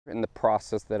in the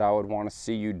process that I would want to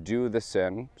see you do this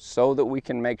in, so that we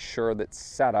can make sure that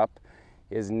setup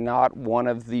is not one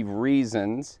of the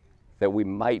reasons that we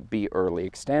might be early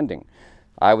extending.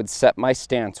 I would set my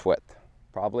stance width,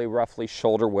 probably roughly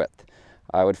shoulder width.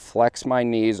 I would flex my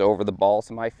knees over the balls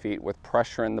of my feet with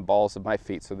pressure in the balls of my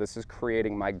feet. So this is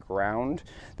creating my ground.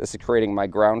 This is creating my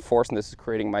ground force, and this is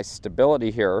creating my stability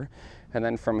here. And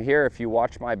then from here, if you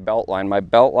watch my belt line,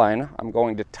 I'm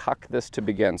going to tuck this to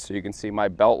begin. So you can see my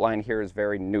belt line here is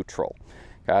very neutral.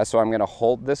 Okay, so I'm going to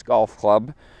hold this golf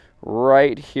club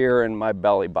right here in my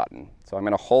belly button. So I'm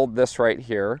going to hold this right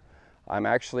here. I'm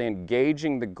actually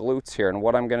engaging the glutes here, and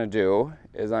what I'm going to do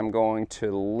is I'm going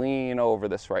to lean over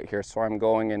this right here. So I'm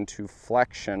going into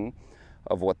flexion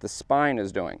of what the spine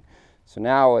is doing. So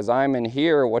now as I'm in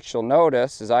here, what you'll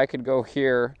notice is I could go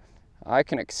here, I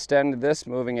can extend this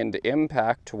moving into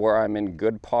impact to where I'm in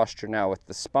good posture now with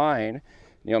the spine.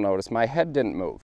 You'll notice my head didn't move.